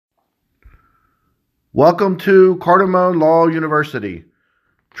Welcome to Cardamone Law University,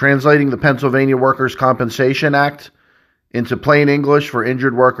 translating the Pennsylvania Workers' Compensation Act into plain English for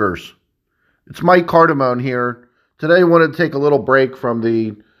injured workers. It's Mike Cardamone here. Today I wanted to take a little break from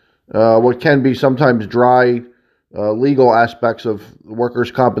the what can be sometimes dry legal aspects of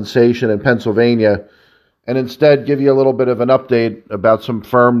workers' compensation in Pennsylvania and instead give you a little bit of an update about some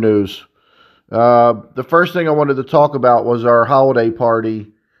firm news. The first thing I wanted to talk about was our holiday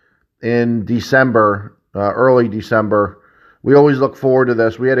party in December, early December. We always look forward to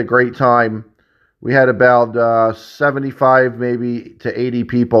this. We had a great time. We had about 75, maybe to 80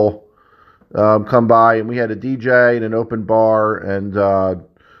 people come by, and we had a DJ and an open bar and a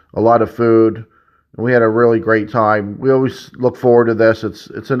lot of food. And we had a really great time. We always look forward to this.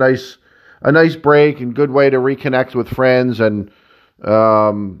 It's a nice break and good way to reconnect with friends and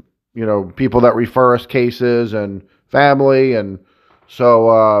people that refer us cases and family, and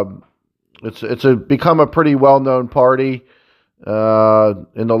so it's become a pretty well-known party in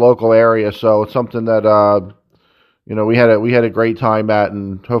the local area. So it's something that we had a great time at,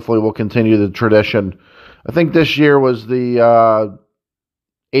 and hopefully we'll continue the tradition. I think this year was the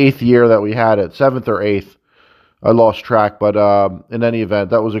 8th year that we had it, 7th or 8th. I lost track, but in any event,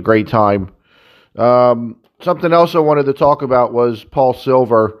 that was a great time. Something else I wanted to talk about was Paul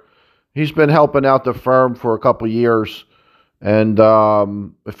Silver. He's been helping out the firm for a couple years, and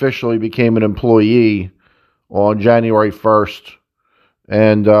officially became an employee on January 1st.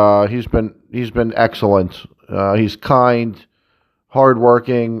 And he's been excellent. He's kind,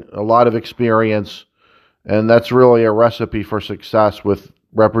 hardworking, a lot of experience, and that's really a recipe for success with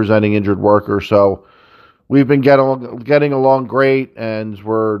representing injured workers. So we've been getting along great, and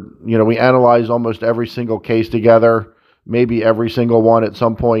we analyze almost every single case together, maybe every single one at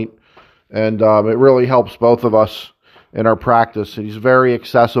some point, and it really helps both of us in our practice. He's very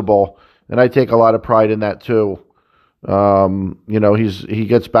accessible, and I take a lot of pride in that too. He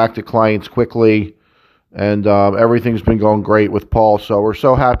gets back to clients quickly, and everything's been going great with Paul. So we're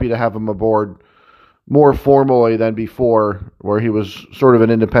so happy to have him aboard more formally than before, where he was sort of an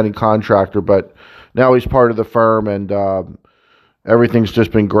independent contractor, but now he's part of the firm, and everything's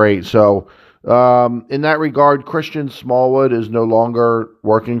just been great. So in that regard, Christian Smallwood is no longer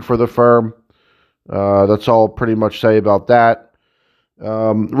working for the firm. That's all I'll pretty much say about that.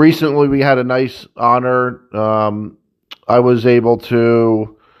 Recently, we had a nice honor. I was able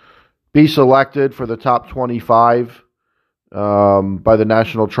to be selected for the top 25 by the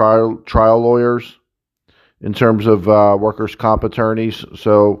National Trial Lawyers in terms of workers' comp attorneys.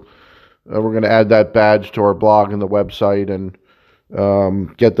 So we're going to add that badge to our blog and the website and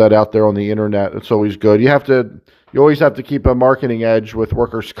get that out there on the internet. It's always good. You always have to keep a marketing edge with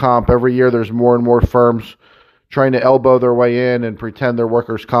workers' comp. Every year there's more and more firms trying to elbow their way in and pretend they're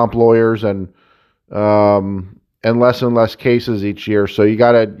workers' comp lawyers, and less and less cases each year. So you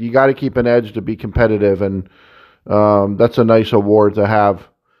gotta keep an edge to be competitive, and that's a nice award to have.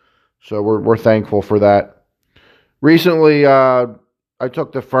 So we're thankful for that. Recently, I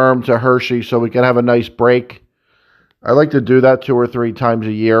took the firm to Hershey so we can have a nice break. I like to do that 2 or 3 times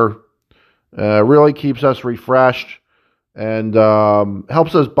a year. Really keeps us refreshed and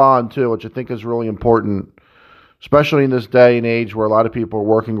helps us bond too, which I think is really important, especially in this day and age where a lot of people are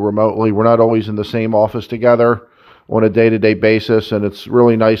working remotely. We're not always in the same office together on a day-to-day basis, and it's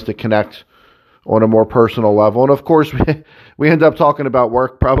really nice to connect on a more personal level. And of course, we end up talking about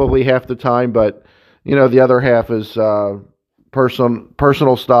work probably half the time, but the other half is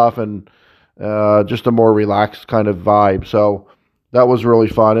personal stuff and just a more relaxed kind of vibe. So that was really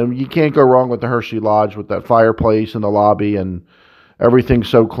fun, and you can't go wrong with the Hershey Lodge with that fireplace in the lobby, and everything's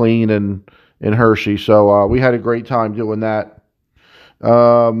so clean in Hershey. So we had a great time doing that.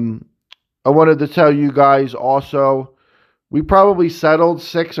 I wanted to tell you guys also, we probably settled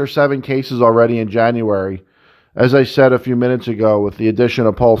 6 or 7 cases already in January. As I said a few minutes ago, with the addition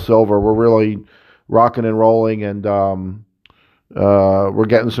of Paul Silver, we're really rocking and rolling, and we're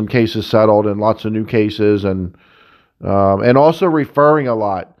getting some cases settled and lots of new cases, and also referring a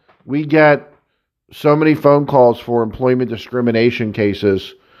lot. We get so many phone calls for employment discrimination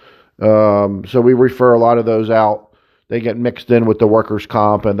cases, so we refer a lot of those out. They get mixed in with the workers'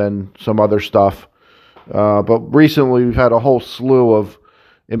 comp and then some other stuff. But recently we've had a whole slew of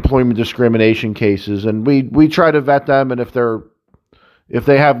employment discrimination cases, and we try to vet them, and if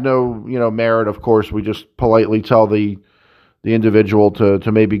they have no merit, of course, we just politely tell the individual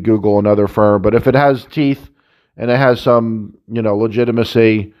to maybe Google another firm. But if it has teeth and it has some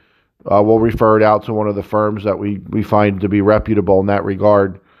legitimacy, we'll refer it out to one of the firms that we find to be reputable in that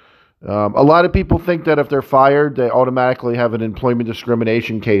regard. A lot of people think that if they're fired, they automatically have an employment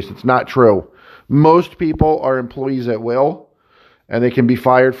discrimination case. It's not true. Most people are employees at will, and they can be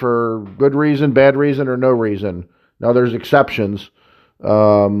fired for good reason, bad reason, or no reason. Now, there's exceptions.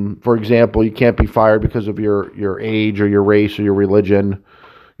 For example, you can't be fired because of your age or your race or your religion,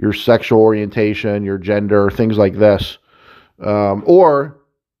 your sexual orientation, your gender, things like this, or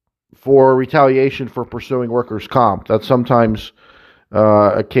for retaliation for pursuing workers' comp. That's sometimes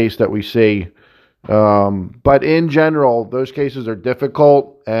a case that we see. But in general, those cases are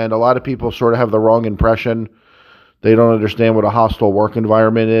difficult, and a lot of people sort of have the wrong impression. They don't understand what a hostile work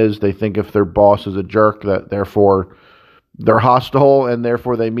environment is. They think if their boss is a jerk, that therefore they're hostile and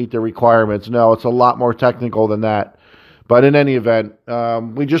therefore they meet the requirements. No, it's a lot more technical than that. But in any event,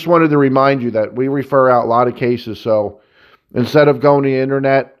 we just wanted to remind you that we refer out a lot of cases. So instead of going to the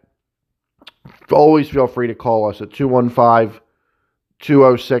internet, always feel free to call us at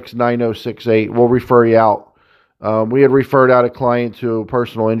 215-206-9068. We'll refer you out. We had referred out a client to a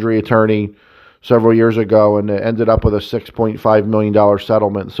personal injury attorney several years ago, and it ended up with a $6.5 million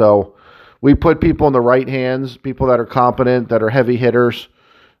settlement. So we put people in the right hands, people that are competent, that are heavy hitters,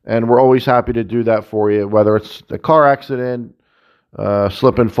 and we're always happy to do that for you, whether it's a car accident,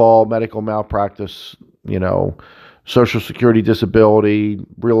 slip and fall, medical malpractice, Social Security disability,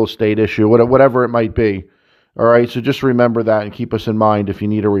 real estate issue, whatever it might be. All right, so just remember that and keep us in mind if you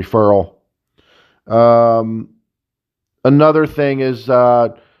need a referral. Another thing is,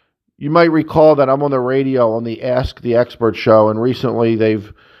 you might recall that I'm on the radio on the Ask the Expert show, and recently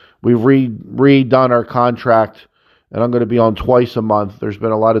we've redone our contract, and I'm going to be on twice a month. There's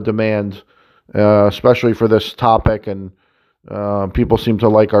been a lot of demand, especially for this topic, and people seem to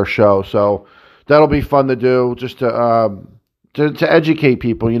like our show. So that'll be fun to do, just to educate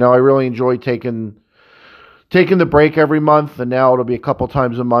people. I really enjoy taking the break every month, and now it'll be a couple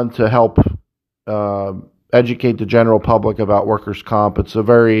times a month to help educate the general public about workers' comp. It's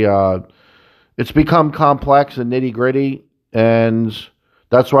it's become complex and nitty gritty, and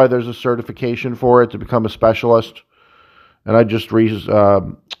that's why there's a certification for it to become a specialist. And I just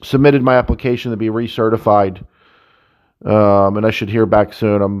submitted my application to be recertified, and I should hear back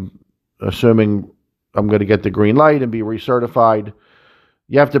soon. I'm assuming I'm going to get the green light and be recertified.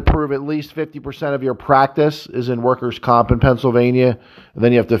 You have to prove at least 50% of your practice is in workers' comp in Pennsylvania. And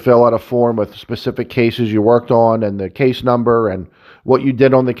then you have to fill out a form with specific cases you worked on and the case number and what you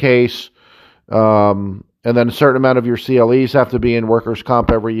did on the case. And then a certain amount of your CLEs have to be in workers'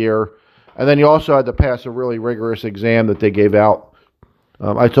 comp every year. And then you also had to pass a really rigorous exam that they gave out.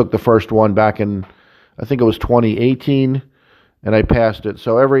 I took the first one back in, I think it was 2018, and I passed it.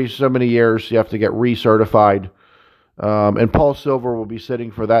 So every so many years you have to get recertified. And Paul Silver will be sitting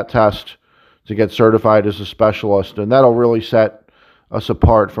for that test to get certified as a specialist, and that'll really set us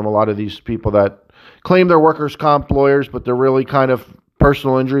apart from a lot of these people that claim they're workers' comp lawyers, but they're really kind of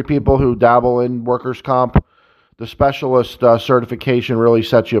personal injury people who dabble in workers' comp. The specialist certification really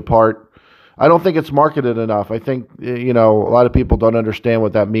sets you apart. I don't think it's marketed enough. I think, a lot of people don't understand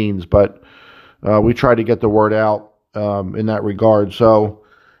what that means, but we try to get the word out in that regard. So,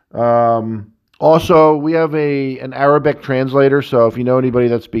 also, we have an Arabic translator, so if you know anybody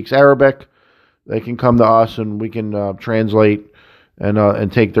that speaks Arabic, they can come to us and we can translate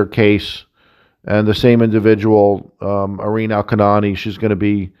and take their case. And the same individual, Irene Al-Kanani, she's going to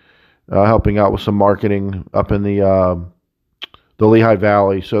be helping out with some marketing up in the Lehigh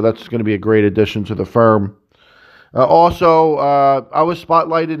Valley. So that's going to be a great addition to the firm. Also, I was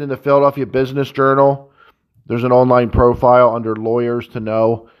spotlighted in the Philadelphia Business Journal. There's an online profile under Lawyers to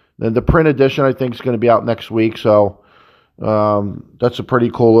Know. And the print edition, I think, is going to be out next week. So that's a pretty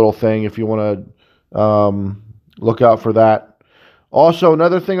cool little thing if you want to look out for that. Also,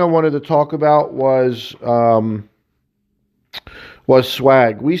 another thing I wanted to talk about was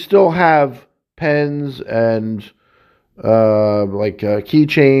swag. We still have pens and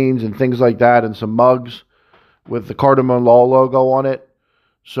keychains and things like that, and some mugs with the Cardamom Law logo on it.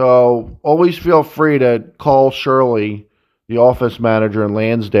 So always feel free to call Shirley, the office manager in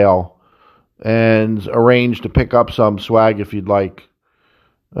Lansdale, and arrange to pick up some swag if you'd like.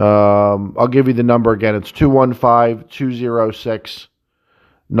 I'll give you the number again. It's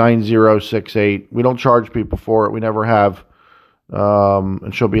 215-206-9068. We don't charge people for it. We never have.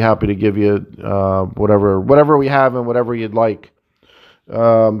 And she'll be happy to give you whatever we have and whatever you'd like.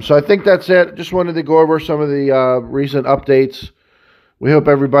 So I think that's it. Just wanted to go over some of the recent updates. We hope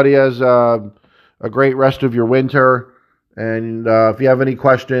everybody has a great rest of your winter. And if you have any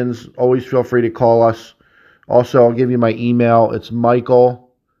questions, always feel free to call us. Also, I'll give you my email. It's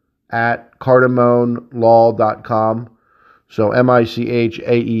michael@cardamonlaw.com. So Michael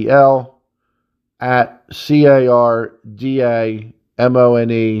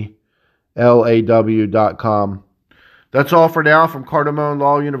 @CARDAMONE law.com. That's all for now from Cardamone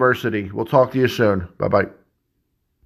Law University. We'll talk to you soon. Bye-bye.